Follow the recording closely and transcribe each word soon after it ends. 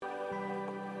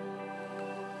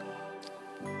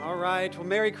All right. Well,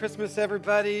 Merry Christmas,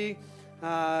 everybody.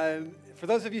 For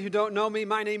those of you who don't know me,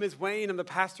 my name is Wayne. I'm the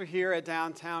pastor here at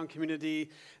Downtown Community,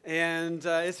 and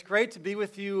it's great to be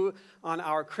with you on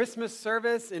our Christmas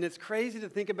service, and it's crazy to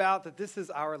think about that this is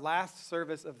our last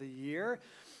service of the year.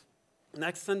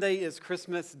 Next Sunday is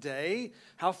Christmas Day.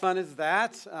 How fun is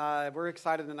that? We're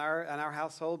excited in our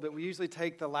household, but we usually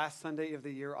take the last Sunday of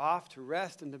the year off to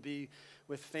rest and to be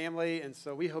with family, and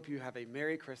so we hope you have a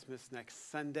Merry Christmas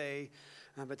next Sunday.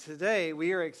 But today,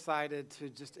 we are excited to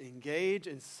just engage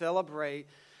and celebrate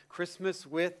Christmas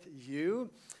with you.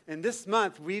 And this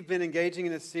month, we've been engaging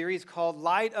in a series called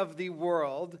Light of the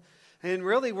World. And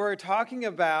really, we're talking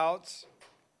about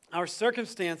our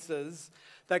circumstances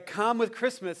that come with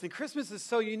Christmas. And Christmas is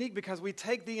so unique because we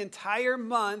take the entire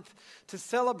month to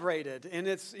celebrate it. And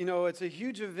it's a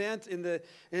huge event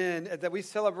that we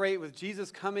celebrate with Jesus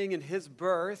coming and his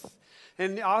birth.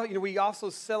 And we also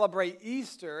celebrate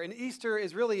Easter, and Easter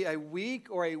is really a week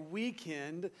or a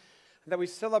weekend that we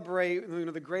celebrate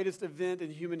the greatest event in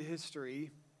human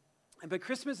history. But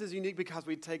Christmas is unique because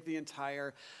we take the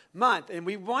entire month, and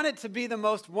we want it to be the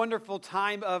most wonderful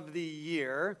time of the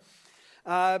year.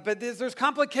 But there's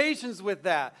complications with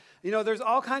that. There's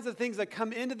all kinds of things that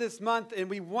come into this month, and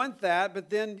we want that. But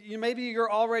then maybe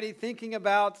you're already thinking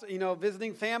about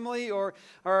visiting family, or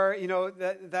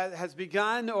that has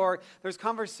begun, or there's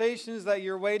conversations that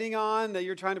you're waiting on that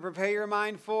you're trying to prepare your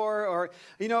mind for,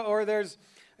 or there's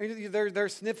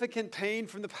significant pain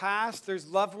from the past. There's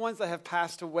loved ones that have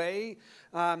passed away.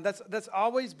 That's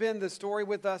always been the story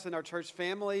with us in our church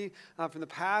family from the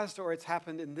past, or it's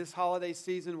happened in this holiday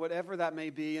season, whatever that may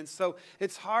be. And so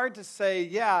it's hard to say,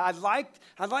 yeah, I'd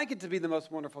like it to be the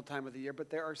most wonderful time of the year,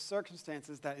 but there are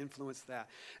circumstances that influence that.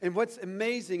 And what's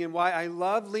amazing and why I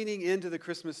love leaning into the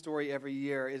Christmas story every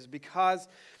year is because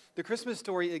the Christmas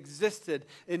story existed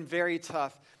in very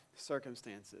tough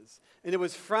circumstances. And it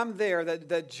was from there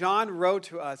that John wrote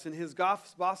to us in his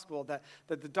gospel that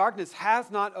the darkness has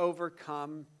not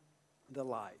overcome the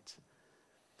light.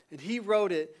 And he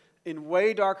wrote it in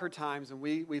way darker times than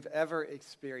we've ever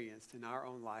experienced in our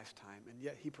own lifetime. And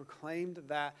yet he proclaimed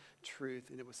that truth,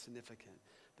 and it was significant.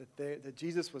 That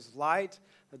Jesus was light,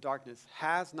 the darkness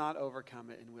has not overcome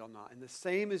it and will not. And the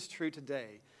same is true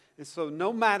today. And so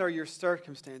no matter your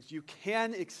circumstance, you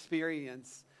can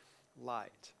experience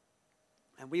light.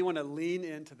 And we want to lean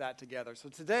into that together. So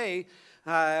today,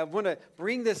 I want to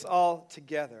bring this all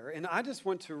together. And I just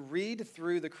want to read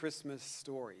through the Christmas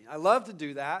story. I love to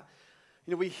do that.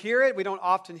 We hear it. We don't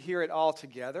often hear it all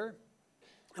together.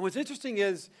 And what's interesting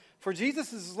is, for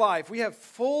Jesus' life, we have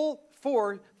four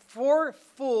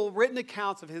full written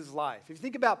accounts of his life. If you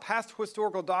think about past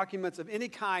historical documents of any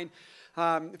kind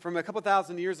from a couple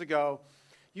thousand years ago,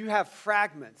 you have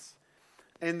fragments.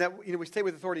 And that we state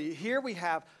with authority. Here we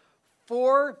have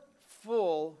 4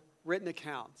 full written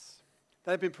accounts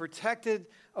that have been protected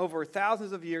over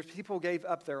thousands of years. People gave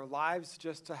up their lives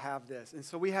just to have this. And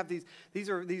so we have these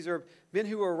are men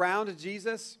who were around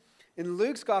Jesus. In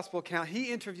Luke's gospel account,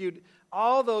 he interviewed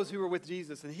all those who were with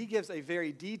Jesus, and he gives a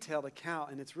very detailed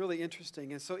account, and it's really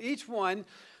interesting. And so each one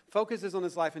focuses on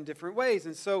his life in different ways.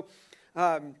 And so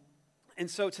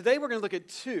today we're going to look at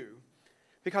 2,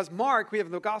 because Mark, we have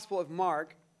the Gospel of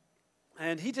Mark,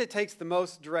 and he takes the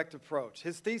most direct approach.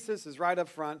 His thesis is right up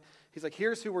front. He's like,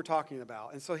 here's who we're talking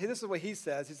about. And so this is what he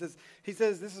says. He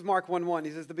says, this is Mark 1:1.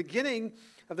 He says, the beginning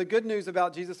of the good news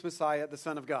about Jesus Messiah, the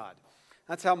Son of God.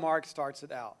 That's how Mark starts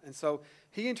it out. And so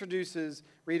he introduces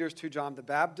readers to John the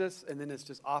Baptist, and then it's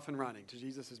just off and running to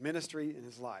Jesus' ministry and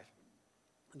his life.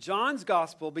 John's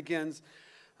gospel begins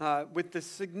with the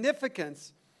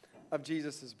significance of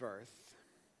Jesus' birth.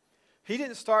 He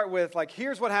didn't start with,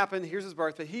 here's what happened, here's his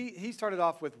birth, but he started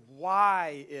off with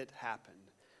why it happened,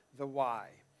 the why.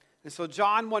 And so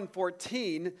John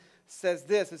 1:14 says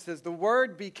this. It says, the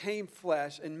Word became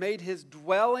flesh and made his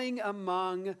dwelling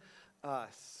among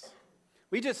us.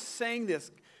 We just sang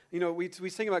this. We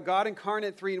sing about God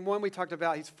incarnate, 3 in 1. We talked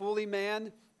about he's fully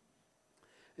man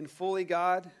and fully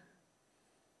God.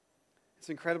 It's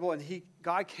incredible. And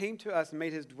God came to us and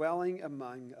made his dwelling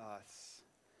among us.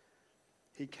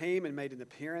 He came and made an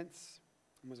appearance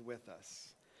and was with us.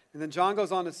 And then John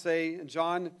goes on to say,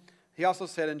 he also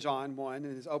said in John 1,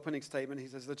 in his opening statement, he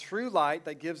says, the true light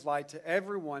that gives light to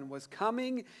everyone was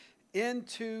coming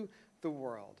into the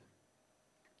world.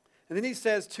 And then he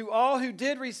says, to all who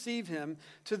did receive him,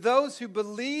 to those who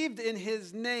believed in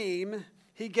his name,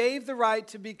 he gave the right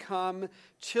to become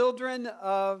children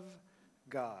of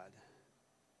God.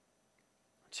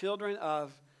 Children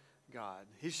of God.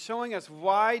 He's showing us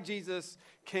why Jesus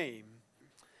came.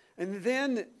 And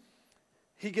then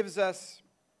he gives us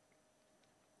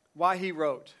why he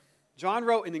wrote. John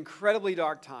wrote an incredibly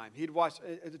dark time. He'd watched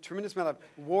a tremendous amount of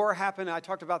war happen. I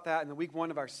talked about that in the week 1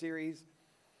 of our series.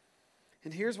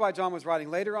 And here's why John was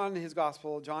writing. Later on in his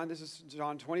gospel, this is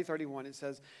John 20:31,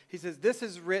 he says, "This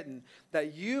is written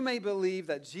that you may believe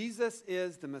that Jesus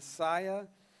is the Messiah,"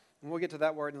 and we'll get to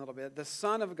that word in a little bit, "the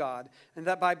Son of God, and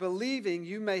that by believing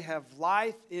you may have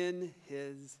life in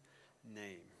his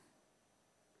name."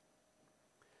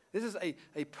 This is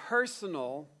a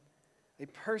personal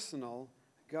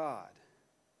God.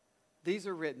 These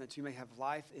are written that you may have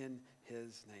life in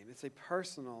his name. It's a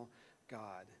personal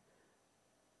God.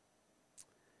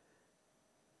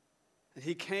 And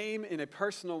he came in a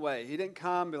personal way. He didn't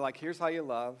come and be like, here's how you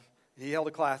love. He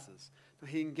held classes. No,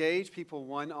 he engaged people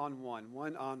one-on-one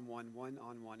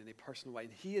in a personal way.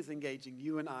 And he is engaging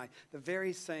you and I the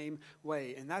very same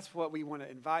way. And that's what we want to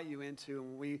invite you into.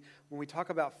 And when we talk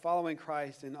about following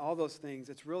Christ and all those things,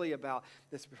 it's really about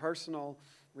this personal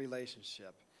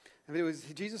relationship. I mean,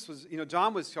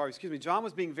 John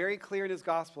was being very clear in his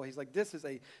gospel. He's like, this is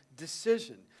a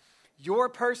decision. Your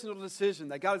personal decision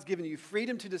that God has given you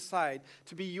freedom to decide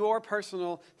to be your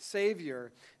personal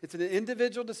Savior. It's an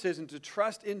individual decision to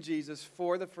trust in Jesus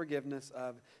for the forgiveness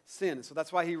of sin. So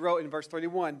that's why he wrote in verse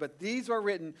 31, "But these are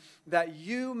written that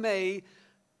you may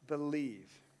believe."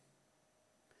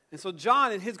 And so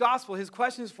John, in his gospel, his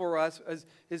questions for us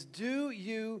is do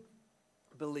you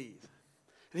believe?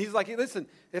 And he's like, hey, listen,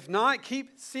 if not,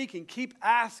 keep seeking, keep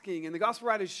asking. And the gospel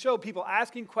writers show people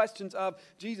asking questions of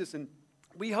Jesus. And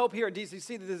we hope here at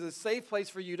DCC that this is a safe place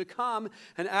for you to come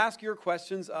and ask your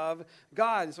questions of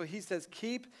God. And so he says,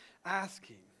 keep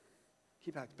asking.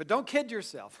 Keep asking. But don't kid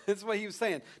yourself. That's what he was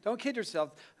saying. Don't kid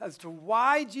yourself as to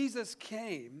why Jesus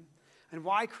came and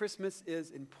why Christmas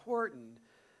is important.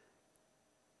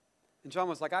 And John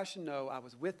was like, I should know. I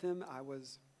was with him. I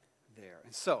was there.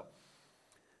 And so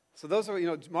those are,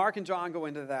 Mark and John go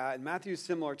into that. And Matthew is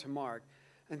similar to Mark.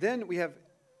 And then we have,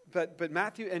 but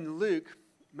Matthew and Luke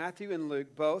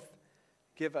both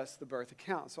give us the birth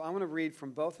account. So I want to read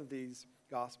from both of these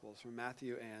Gospels, from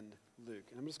Matthew and Luke.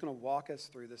 And I'm just going to walk us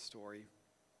through this story.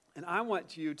 And I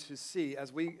want you to see,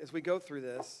 as we go through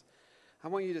this, I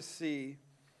want you to see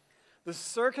the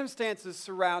circumstances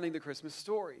surrounding the Christmas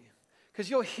story. Because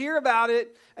you'll hear about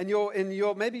it, and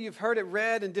you'll maybe you've heard it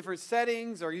read in different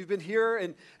settings, or you've been here,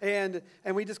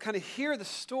 and we just kind of hear the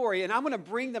story, and I'm going to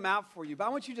bring them out for you. But I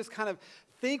want you to just kind of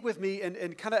think with me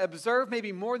and kind of observe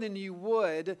maybe more than you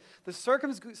would the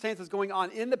circumstances going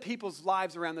on in the people's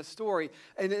lives around the story,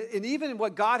 and even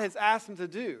what God has asked them to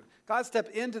do. God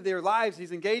stepped into their lives.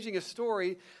 He's engaging a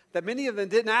story that many of them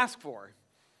didn't ask for.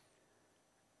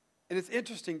 And it's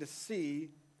interesting to see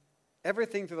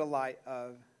everything through the light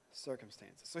of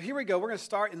circumstances. So here we go. We're going to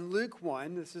start in Luke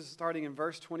 1. This is starting in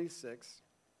verse 26.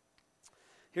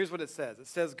 Here's what it says. It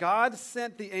says, God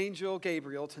sent the angel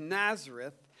Gabriel to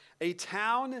Nazareth, a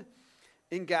town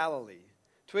in Galilee,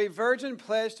 to a virgin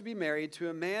pledged to be married to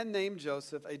a man named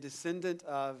Joseph, a descendant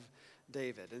of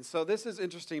David. And so this is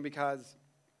interesting because,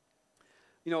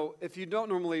 if you don't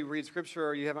normally read Scripture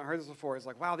or you haven't heard this before, it's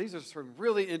like, wow, these are some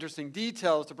really interesting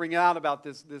details to bring out about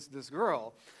this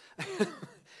girl.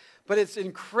 But it's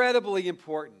incredibly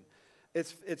important.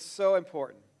 It's so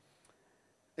important.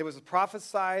 It was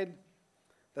prophesied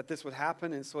that this would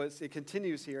happen, and so it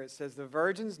continues here. It says, the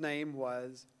virgin's name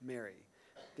was Mary.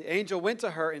 The angel went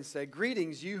to her and said,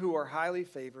 greetings, you who are highly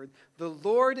favored. The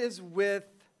Lord is with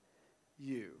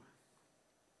you.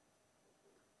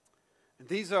 And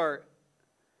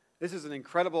this is an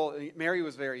incredible, Mary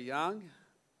was very young.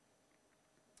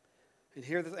 And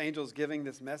here this angel is giving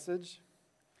this message.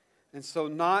 And so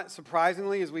not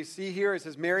surprisingly, as we see here, it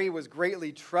says Mary was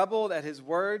greatly troubled at his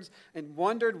words and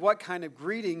wondered what kind of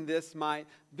greeting this might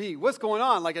be. What's going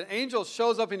on? Like an angel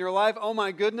shows up in your life. Oh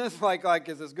my goodness, like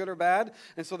is this good or bad?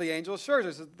 And so the angel assures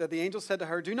us that the angel said to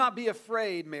her, do not be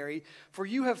afraid, Mary, for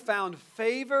you have found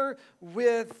favor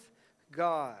with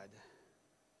God.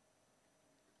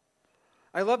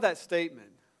 I love that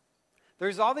statement.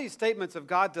 There's all these statements of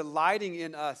God delighting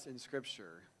in us in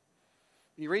Scripture.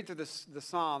 You read through the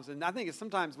Psalms, and I think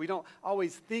sometimes we don't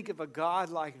always think of a God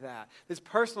like that. This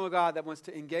personal God that wants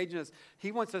to engage in us.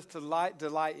 He wants us to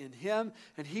delight in Him,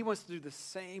 and He wants to do the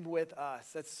same with us.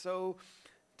 That's so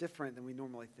different than we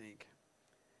normally think.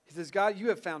 He says, God, you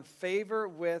have found favor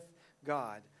with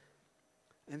God.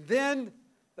 And then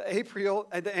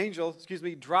the angel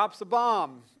drops a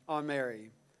bomb on Mary.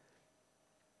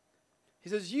 He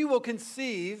says, you will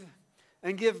conceive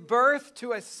and give birth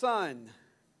to a son,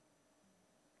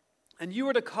 and you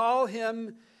are to call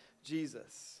him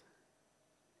Jesus.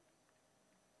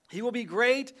 He will be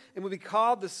great and will be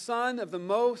called the Son of the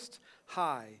Most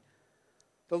High.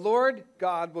 The Lord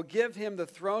God will give him the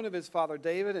throne of his father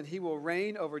David, and he will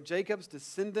reign over Jacob's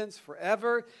descendants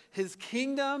forever. His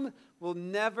kingdom will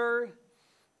never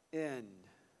end.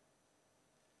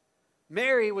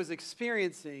 Mary was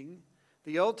experiencing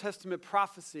the Old Testament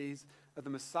prophecies of the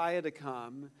Messiah to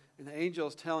come, and the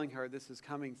angels telling her this is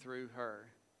coming through her.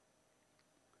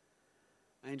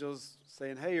 Angels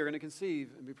saying, hey, you're going to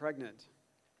conceive and be pregnant.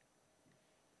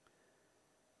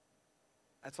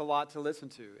 That's a lot to listen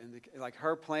to. And like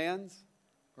her plans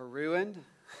were ruined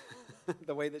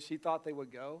the way that she thought they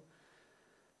would go,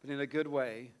 but in a good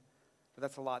way. But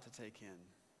that's a lot to take in.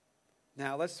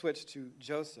 Now let's switch to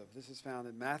Joseph. This is found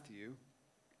in Matthew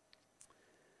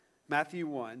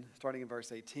 1, starting in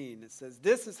verse 18. It says,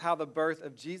 this is how the birth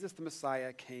of Jesus the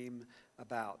Messiah came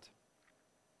about.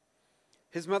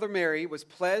 His mother Mary was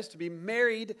pledged to be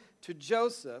married to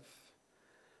Joseph,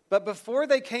 but before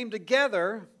they came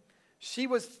together, she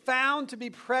was found to be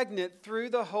pregnant through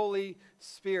the Holy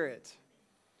Spirit.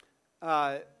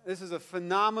 This is a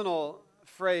phenomenal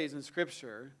phrase in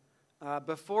Scripture.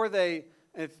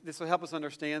 If this will help us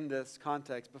understand this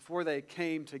context, before they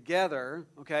came together,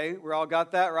 okay, we all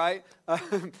got that, right?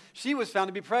 She was found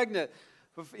to be pregnant.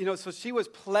 So she was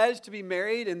pledged to be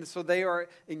married, and so they are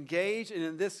engaged. And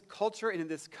in this culture and in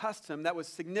this custom, that was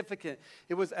significant.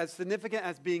 It was as significant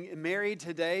as being married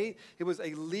today. It was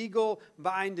a legal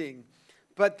binding.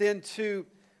 But then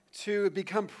to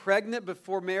become pregnant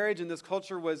before marriage in this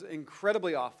culture was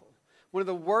incredibly awful. One of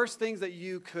the worst things that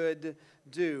you could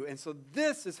do. And so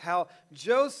this is how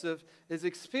Joseph is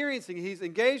experiencing. He's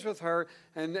engaged with her,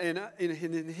 and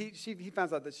he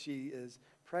finds out that she is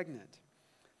pregnant.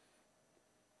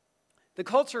 The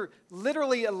culture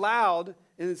literally allowed,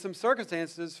 in some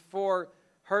circumstances, for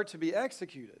her to be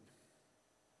executed.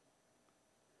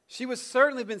 She was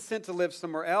certainly been sent to live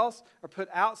somewhere else or put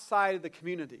outside of the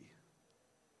community.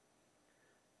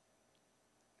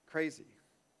 Crazy.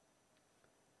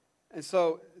 And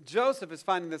so Joseph is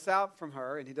finding this out from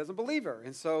her, and he doesn't believe her.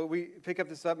 And so we pick up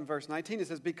this up in verse 19. It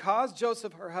says, because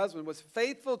Joseph, her husband, was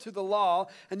faithful to the law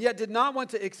and yet did not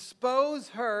want to expose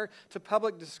her to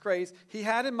public disgrace, he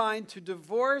had in mind to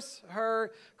divorce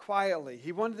her quietly.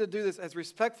 He wanted to do this as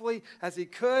respectfully as he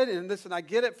could. And listen, I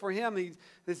get it for him.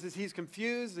 He's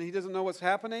confused and he doesn't know what's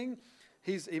happening.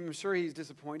 I'm sure he's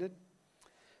disappointed.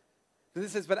 And it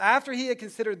says, but after he had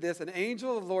considered this, an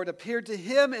angel of the Lord appeared to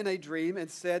him in a dream and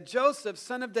said, Joseph,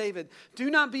 son of David, do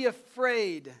not be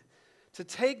afraid to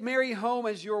take Mary home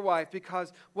as your wife,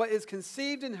 because what is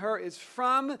conceived in her is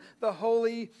from the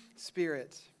Holy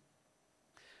Spirit.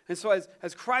 And so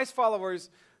as Christ followers,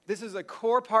 this is a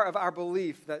core part of our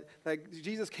belief that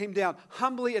Jesus came down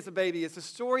humbly as a baby. It's a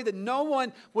story that no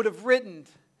one would have written.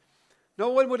 No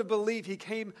one would have believed. He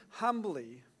came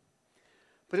humbly.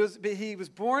 But he was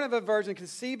born of a virgin,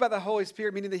 conceived by the Holy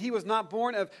Spirit, meaning that he was not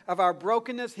born of our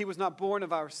brokenness. He was not born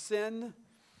of our sin.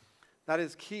 That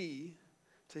is key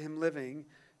to him living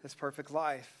this perfect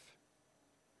life.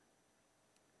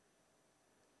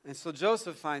 And so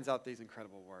Joseph finds out these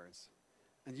incredible words.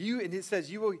 And it says,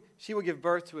 she will give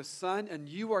birth to a son, and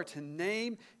you are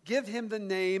to give him the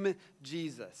name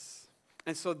Jesus.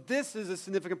 And so this is a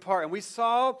significant part. And we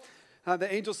saw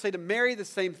the angels say to Mary the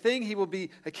same thing. He will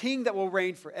be a king that will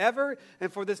reign forever.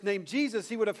 And for this name Jesus,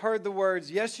 he would have heard the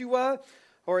words Yeshua,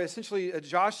 or essentially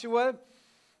Joshua.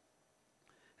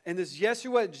 And this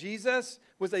Yeshua, Jesus,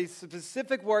 was a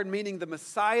specific word meaning the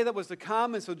Messiah that was to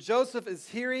come. And so Joseph is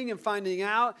hearing and finding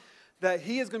out that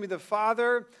he is going to be the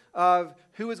father of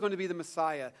who is going to be the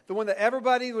Messiah. The one that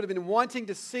everybody would have been wanting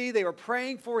to see. They were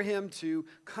praying for him to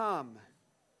come.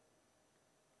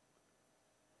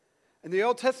 And the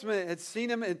Old Testament had seen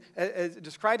him and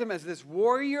described him as this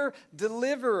warrior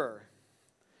deliverer.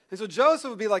 And so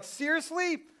Joseph would be like,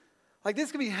 seriously? Like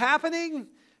this could be happening?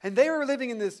 And they were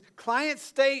living in this client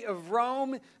state of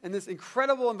Rome and this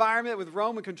incredible environment with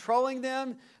Rome controlling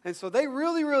them. And so they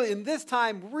really, in this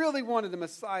time, really wanted the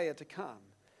Messiah to come.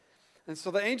 And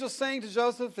so the angel saying to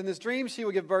Joseph in this dream, she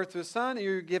will give birth to a son, and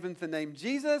you're given the name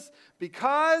Jesus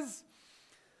because,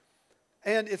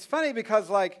 and it's funny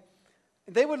because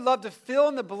they would love to fill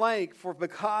in the blank for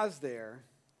because there.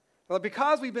 Well,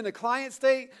 because we've been a client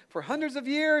state for hundreds of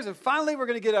years, and finally we're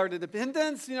going to get our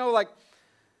independence,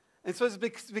 and so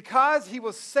it's because he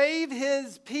will save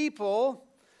his people,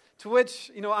 to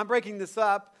which, I'm breaking this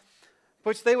up,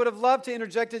 which they would have loved to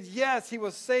interjected, yes, he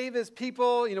will save his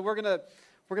people, we're going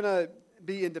to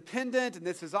be independent, and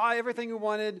this is everything we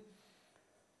wanted.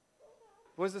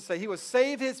 What does it say? He will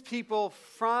save his people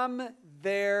from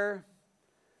their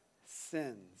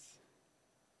sins.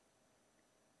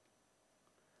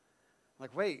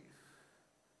 Wait,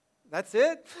 that's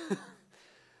it?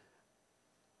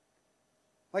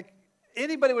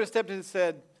 anybody would have stepped in and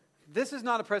said, this is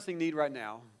not a pressing need right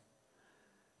now.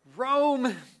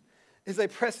 Rome is a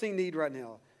pressing need right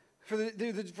now. For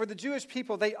the Jewish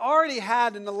people, they already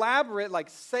had an elaborate,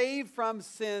 save from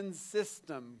sin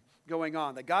system going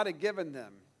on that God had given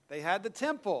them. They had the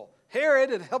temple.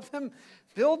 Herod had helped them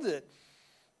build it.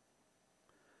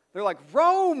 They're like,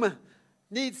 Rome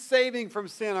needs saving from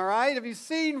sin, all right? Have you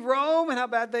seen Rome and how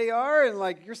bad they are?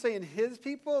 And you're saying his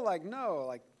people?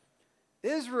 No,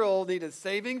 Israel needed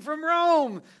saving from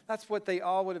Rome. That's what they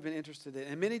all would have been interested in.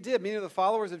 And many did. Many of the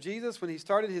followers of Jesus, when he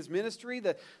started his ministry,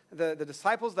 the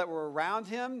disciples that were around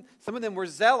him, some of them were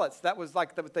zealots. That was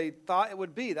what they thought it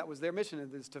would be. That was their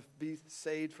mission, is to be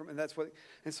saved from, that's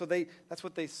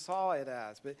what they saw it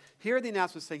as. But here the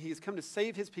announcement is saying he has come to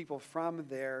save his people from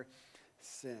their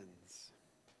sins.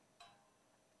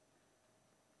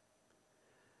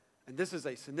 And this is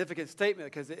a significant statement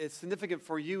because it's significant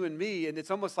for you and me, and it's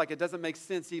almost like it doesn't make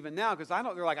sense even now because I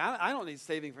don't need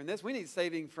saving from this. We need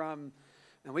saving from,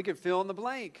 and we can fill in the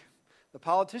blank, the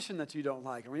politician that you don't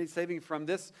like. And we need saving from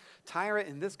this tyrant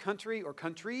in this country or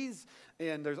countries,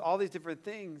 and there's all these different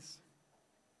things.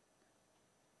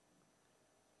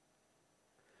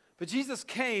 But Jesus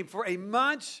came for a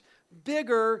much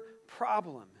bigger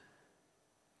problem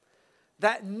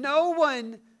that no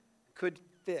one could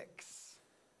fix.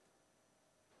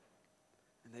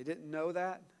 And they didn't know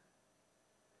that.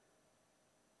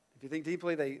 If you think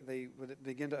deeply, they would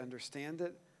begin to understand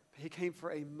it. But he came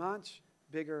for a much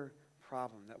bigger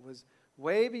problem that was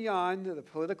way beyond the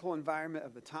political environment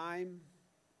of the time.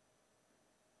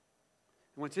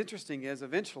 And what's interesting is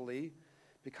eventually,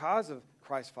 because of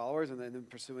Christ's followers and then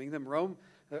pursuing them, Roman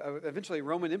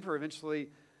emperor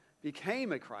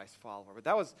became a Christ follower. But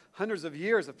that was hundreds of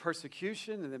years of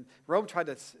persecution, and then Rome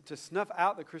tried to snuff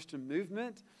out the Christian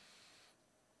movement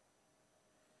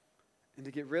and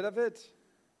to get rid of it.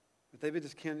 But they would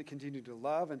just continue to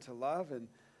love, and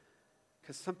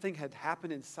because something had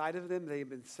happened inside of them, they had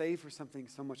been saved for something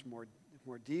so much more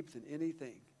deep than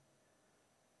anything.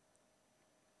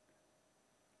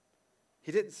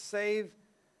 He didn't save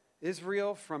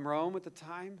Israel from Rome at the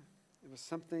time. It was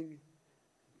something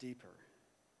deeper.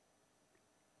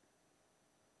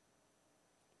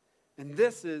 And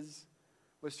this is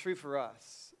what's true for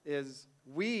us, is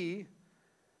we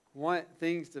want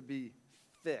things to be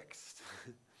fixed.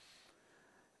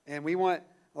 And we want,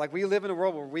 we live in a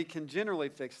world where we can generally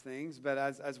fix things, but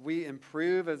as we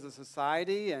improve as a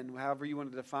society, and however you want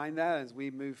to define that, as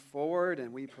we move forward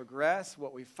and we progress,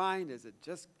 what we find is it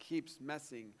just keeps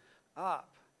messing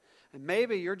up. And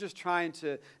maybe you're just trying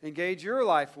to engage your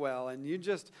life well, and you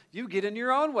get in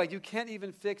your own way. You can't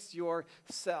even fix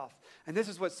yourself. And this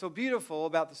is what's so beautiful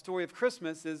about the story of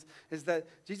Christmas is that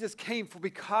Jesus came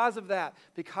because of that,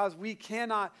 because we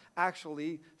cannot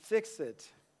actually fix it.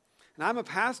 And I'm a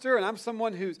pastor, and I'm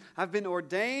someone I've been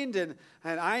ordained, and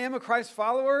I am a Christ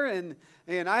follower, and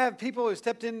I have people who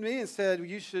stepped in to me and said,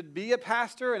 you should be a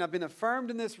pastor, and I've been affirmed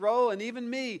in this role, and even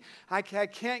me, I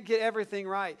can't get everything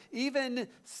right. Even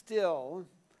still,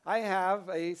 I have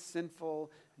a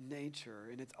sinful nature,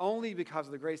 and it's only because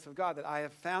of the grace of God that I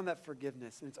have found that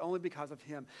forgiveness, and it's only because of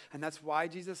him, and that's why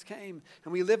Jesus came.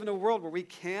 And we live in a world where we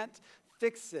can't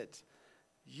fix it.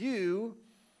 You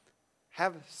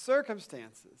have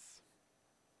circumstances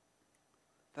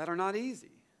that are not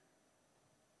easy.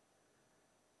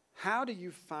 How do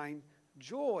you find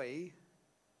joy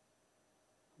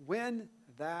when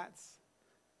that's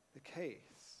the case?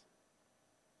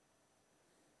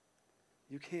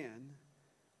 You can,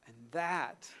 and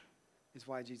that is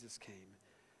why Jesus came.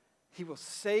 He will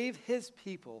save his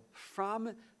people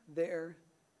from their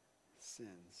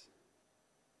sins.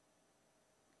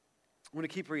 I'm going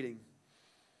to keep reading.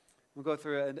 We'll go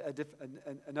through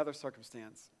another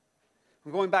circumstance.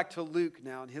 I'm going back to Luke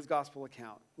now in his gospel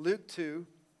account. Luke 2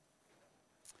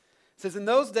 says, in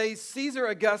those days, Caesar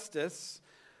Augustus,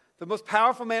 the most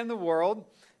powerful man in the world,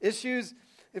 issued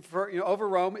a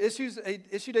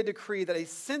decree that a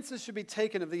census should be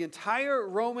taken of the entire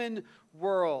Roman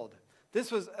world.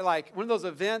 This was like one of those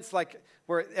events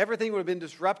where everything would have been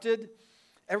disrupted.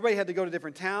 Everybody had to go to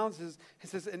different towns. He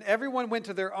says, and everyone went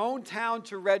to their own town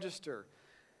to register.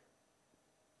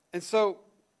 And so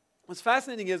what's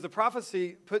fascinating is the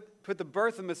prophecy put the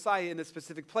birth of Messiah in a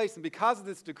specific place. And because of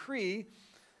this decree,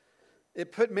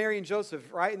 it put Mary and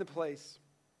Joseph right in the place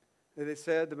that they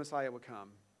said the Messiah would come.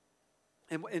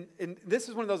 And this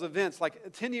is one of those events,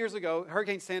 10 years ago,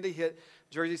 Hurricane Sandy hit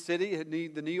Jersey City, hit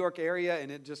the New York area, and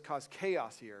it just caused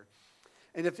chaos here.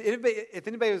 And if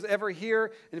anybody was ever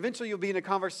here, and eventually you'll be in a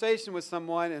conversation with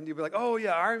someone, and you'll be like, oh,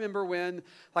 yeah, I remember when,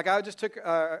 like I just took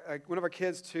one of our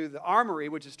kids to the Armory,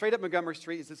 which is straight up Montgomery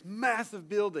Street. It's this massive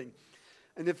building.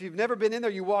 And if you've never been in there,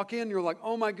 you walk in, you're like,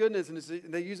 oh, my goodness. And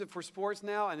they use it for sports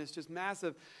now, and it's just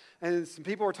massive. And some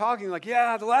people were talking like,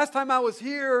 yeah, the last time I was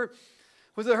here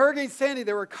was at Hurricane Sandy.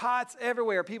 There were cots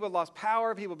everywhere. People had lost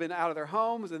power. People had been out of their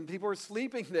homes, and people were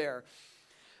sleeping there.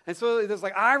 And so it's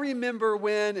like, I remember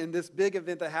when, in this big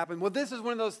event that happened. Well, this is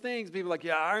one of those things. People are like,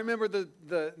 yeah, I remember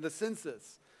the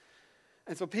census.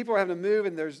 And so people are having to move,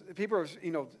 and people are,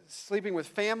 sleeping with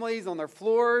families on their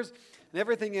floors and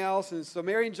everything else. And so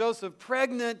Mary and Joseph,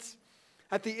 pregnant,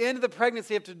 at the end of the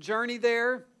pregnancy, have to journey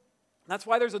there. That's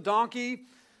why there's a donkey.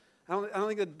 I don't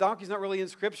think the donkey's not really in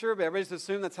Scripture, but everybody just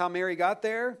assumed that's how Mary got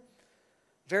there.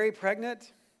 Very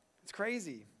pregnant. It's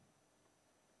crazy.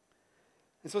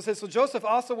 And so it says, so Joseph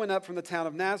also went up from the town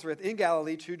of Nazareth in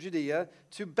Galilee to Judea,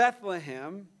 to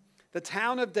Bethlehem, the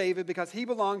town of David, because he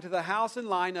belonged to the house and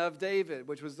line of David,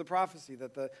 which was the prophecy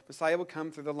that the Messiah would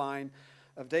come through the line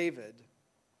of David.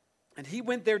 And he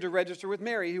went there to register with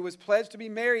Mary, who was pledged to be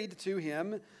married to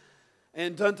him,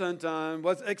 and dun dun dun,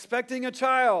 was expecting a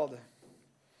child.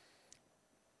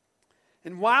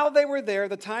 And while they were there,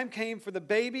 the time came for the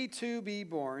baby to be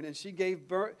born, and she gave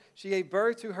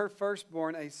birth to her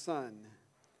firstborn, a son.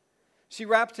 She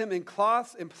wrapped him in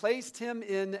cloths and placed him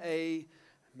in a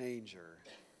manger,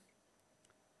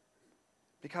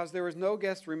 because there was no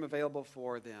guest room available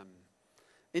for them.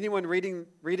 Anyone reading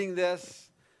this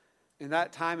in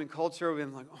that time and culture would have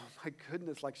been like, oh my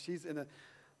goodness, like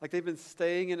like they've been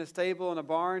staying in a stable in a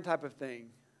barn type of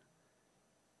thing.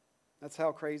 That's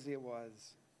how crazy it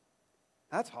was.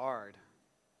 That's hard.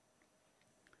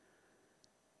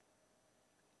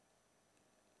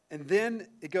 And then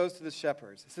it goes to the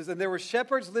shepherds. It says, and there were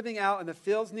shepherds living out in the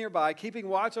fields nearby, keeping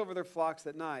watch over their flocks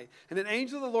at night. And an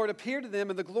angel of the Lord appeared to them,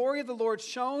 and the glory of the Lord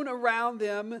shone around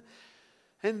them,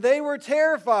 and they were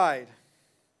terrified.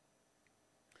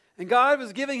 And God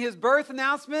was giving his birth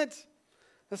announcement.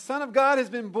 The Son of God has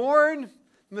been born.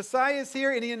 Messiah is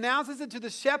here, and he announces it to the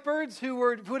shepherds who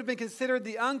would have been considered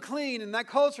the unclean. In that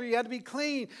culture, you had to be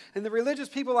clean, and the religious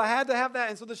people had to have that.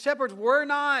 And so the shepherds were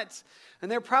not, and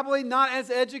they're probably not as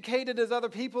educated as other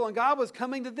people, and God was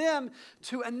coming to them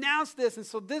to announce this, and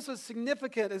so this was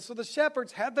significant. And so the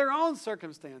shepherds had their own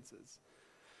circumstances.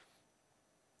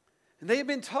 And they had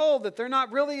been told that they're not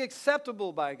really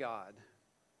acceptable by God.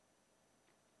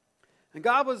 And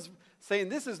God was saying,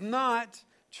 this is not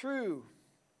true.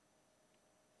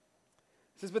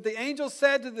 It says, but the angel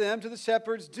said to them, to the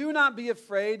shepherds, do not be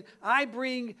afraid. I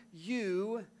bring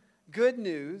you good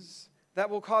news that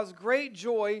will cause great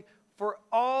joy for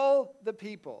all the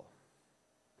people.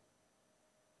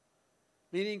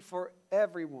 Meaning for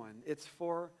everyone. It's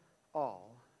for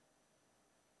all.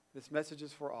 This message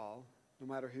is for all, no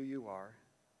matter who you are.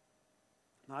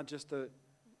 Not just the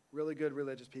really good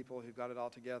religious people who've got it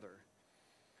all together.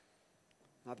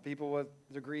 Not the people with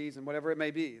degrees and whatever it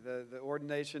may be, the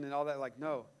ordination and all that. Like,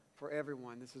 no, for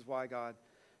everyone. This is why God,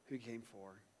 who he came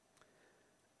for.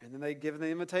 And then they give the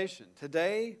invitation.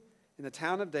 Today, in the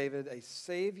town of David, a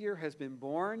Savior has been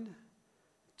born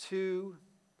to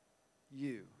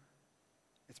you.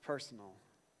 It's personal.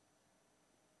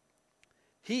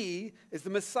 He is the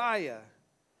Messiah,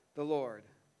 the Lord.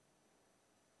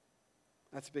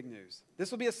 That's big news. This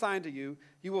will be a sign to you.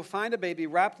 You will find a baby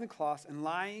wrapped in cloths and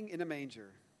lying in a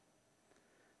manger.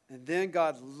 And then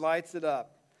God lights it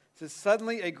up. It says,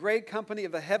 suddenly a great company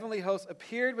of the heavenly hosts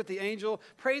appeared with the angel,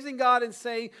 praising God and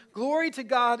saying, glory to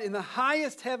God in the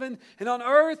highest heaven, and on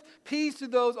earth peace to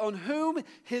those on whom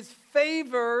his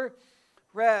favor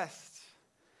rests.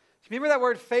 Remember that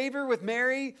word favor with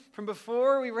Mary from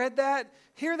before? We read that.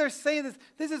 Here they're saying this.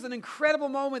 This is an incredible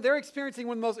moment. They're experiencing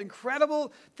one of the most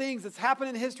incredible things that's happened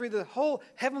in history. The whole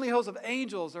heavenly host of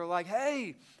angels are like,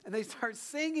 hey, and they start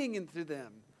singing into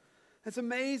them. It's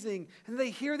amazing. And they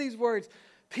hear these words,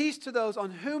 peace to those on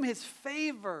whom his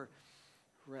favor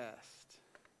rests.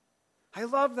 I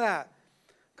love that.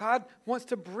 God wants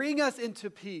to bring us into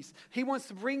peace. He wants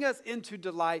to bring us into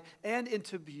delight and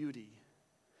into beauty.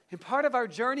 And part of our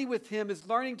journey with him is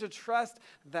learning to trust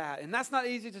that. And that's not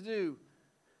easy to do.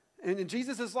 And in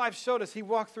Jesus' life showed us he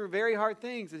walked through very hard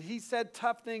things. And he said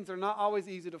tough things are not always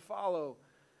easy to follow.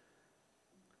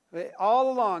 But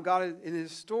all along, God, in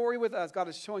his story with us, God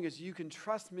is showing us, you can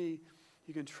trust me.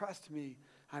 You can trust me.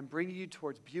 I'm bringing you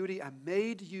towards beauty. I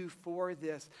made you for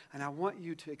this. And I want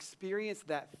you to experience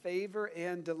that favor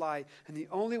and delight. And the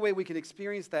only way we can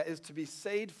experience that is to be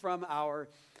saved from our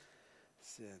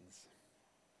sins.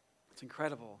 It's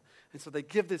incredible. And so they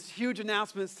give this huge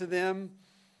announcements to them.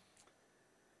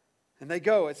 And they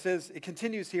go. It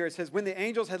continues here. It says, when the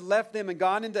angels had left them and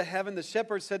gone into heaven, the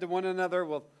shepherds said to one another,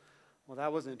 well,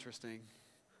 that was interesting.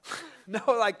 No,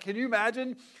 can you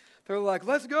imagine? They're like,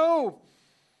 let's go.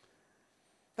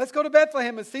 Let's go to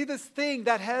Bethlehem and see this thing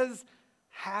that has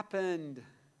happened.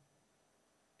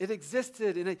 It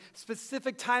existed in a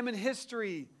specific time in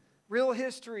history, real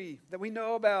history that we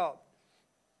know about.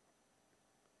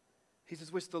 He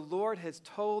says, which the Lord has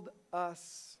told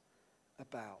us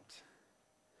about.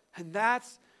 And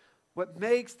that's what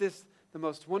makes this the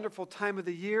most wonderful time of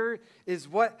the year, is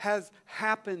what has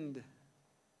happened.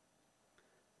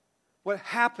 What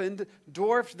happened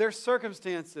dwarfed their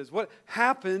circumstances. What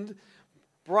happened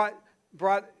brought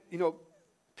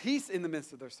peace in the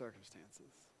midst of their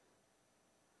circumstances.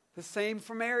 The same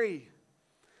for Mary.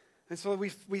 And so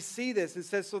we see this. It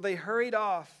says, so they hurried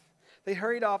off. They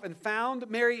hurried off and found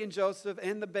Mary and Joseph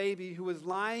and the baby who was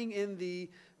lying in the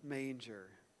manger.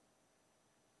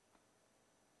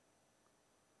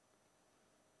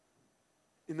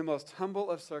 In the most humble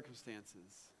of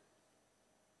circumstances.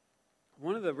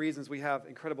 One of the reasons we have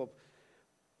incredible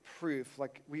proof,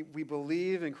 we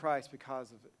believe in Christ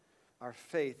because of our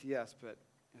faith, yes, but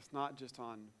it's not just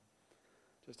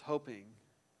hoping.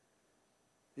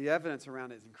 The evidence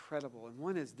around it is incredible. And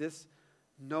one is this: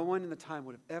 no one in the time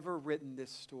would have ever written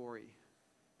this story.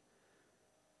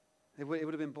 It would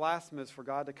have been blasphemous for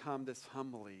God to come this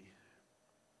humbly.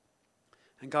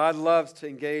 And God loves to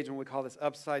engage in what we call this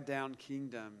upside-down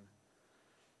kingdom.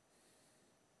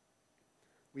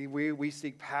 We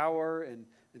seek power and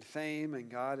fame, and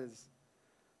God is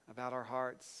about our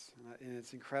hearts. And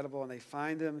it's incredible. And they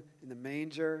find him in the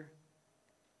manger.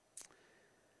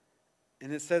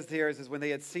 And it says here, it says, when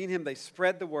they had seen him, they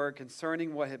spread the word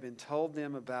concerning what had been told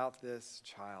them about this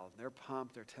child. They're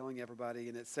pumped. They're telling everybody.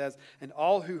 And it says, and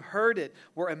all who heard it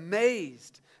were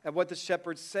amazed at what the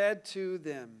shepherds said to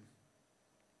them.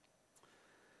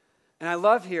 And I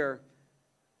love here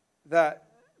that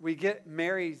we get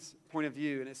Mary's point of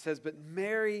view. And it says, but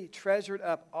Mary treasured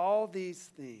up all these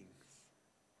things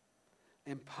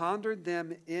and pondered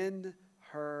them in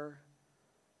her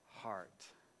heart.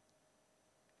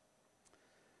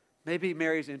 Maybe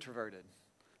Mary's introverted.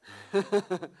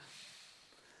 But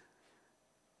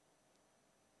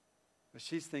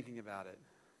she's thinking about it.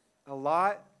 A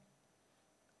lot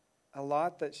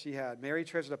that she had. Mary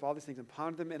treasured up all these things and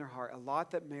pondered them in her heart. A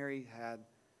lot that Mary had,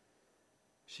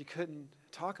 she couldn't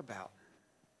talk about.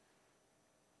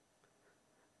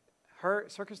 Her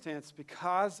circumstance,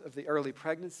 because of the early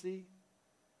pregnancy,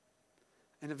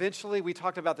 and eventually, we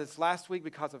talked about this last week,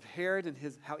 because of Herod and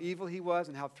how evil he was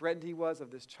and how threatened he was of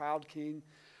this child king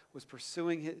was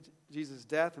pursuing Jesus'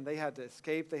 death, and they had to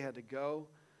escape. They had to go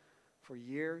for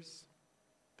years.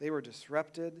 They were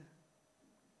disrupted.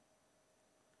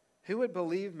 Who would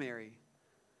believe Mary?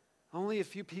 Only a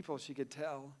few people she could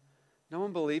tell. No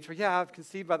one believed her. Yeah, I've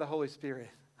conceived by the Holy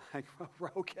Spirit. We're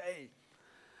okay.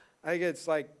 I think it's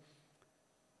like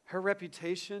her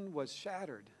reputation was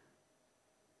shattered.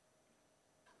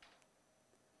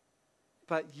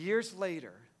 But years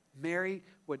later, Mary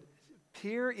would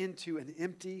peer into an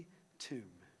empty tomb.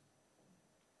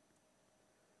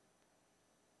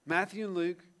 Matthew and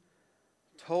Luke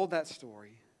told that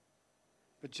story,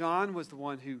 but John was the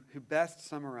one who best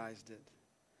summarized it.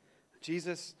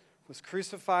 Jesus was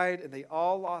crucified, and they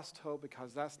all lost hope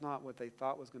because that's not what they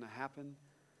thought was going to happen.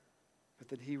 But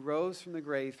that he rose from the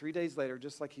grave 3 days later,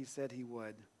 just like he said he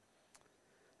would.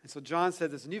 And so John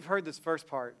said this, and you've heard this first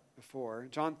part before.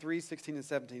 John 3:16 and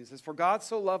 17. It says, for God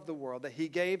so loved the world that he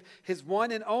gave his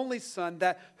one and only Son,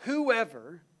 that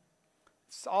whoever,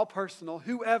 it's all personal,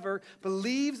 whoever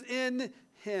believes in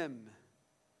him,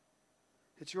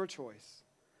 it's your choice,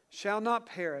 shall not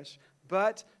perish,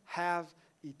 but have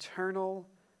eternal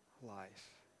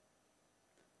life.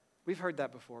 We've heard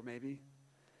that before, maybe.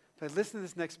 But listen to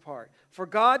this next part. For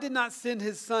God did not send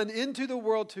his Son into the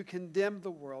world to condemn the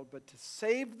world, but to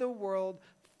save the world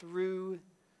through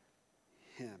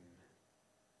him.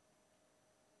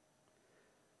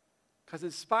 Because in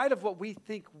spite of what we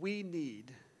think we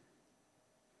need,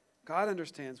 God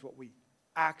understands what we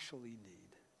actually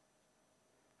need.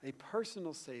 A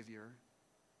personal Savior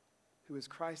who is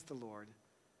Christ the Lord.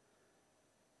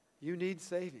 You need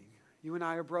saving. You and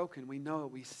I are broken. We know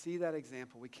it. We see that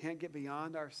example. We can't get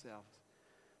beyond ourselves.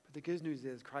 But the good news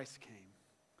is Christ came.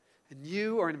 And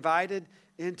you are invited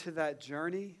into that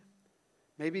journey.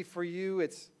 Maybe for you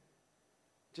it's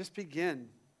just begin.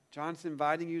 John's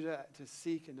inviting you to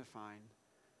seek and to find.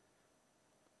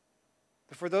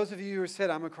 But for those of you who said,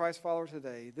 I'm a Christ follower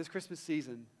today, this Christmas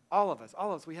season, all of us,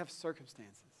 we have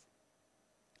circumstances.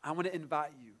 I want to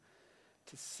invite you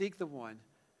to seek the one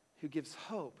who gives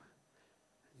hope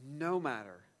no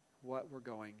matter what we're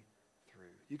going through.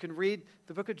 You can read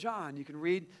the book of John. You can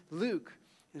read Luke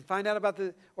and find out about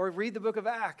or read the book of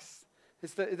Acts.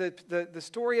 It's the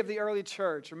story of the early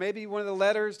church, or maybe one of the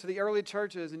letters to the early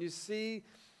churches, and you see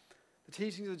the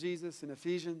teachings of Jesus in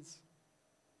Ephesians,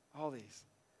 all these.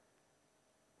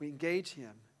 We engage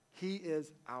him. He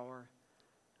is our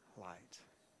light.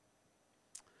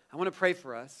 I want to pray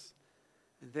for us,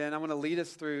 and then I want to lead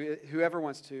us through, whoever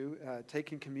wants to,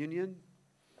 taking communion,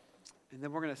 and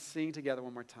then we're going to sing together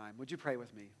one more time. Would you pray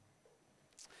with me?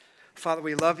 Father,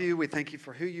 we love you. We thank you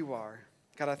for who you are.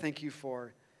 God, I thank you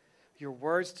for your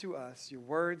words to us, your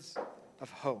words of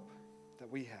hope that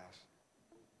we have.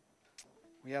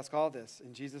 We ask all this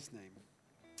in Jesus' name.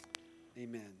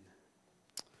 Amen.